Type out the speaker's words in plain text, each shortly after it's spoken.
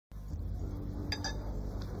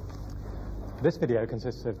This video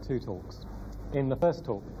consists of two talks. In the first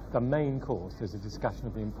talk, the main course is a discussion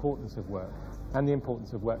of the importance of work and the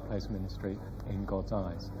importance of workplace ministry in God's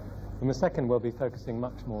eyes. In the second, we'll be focusing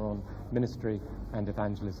much more on ministry and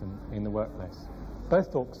evangelism in the workplace.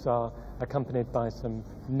 Both talks are accompanied by some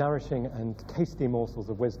nourishing and tasty morsels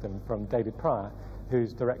of wisdom from David Pryor,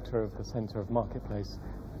 who's director of the Centre of Marketplace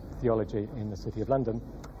Theology in the City of London,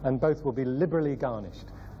 and both will be liberally garnished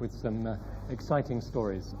with some exciting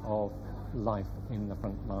stories of life in the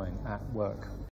front line at work.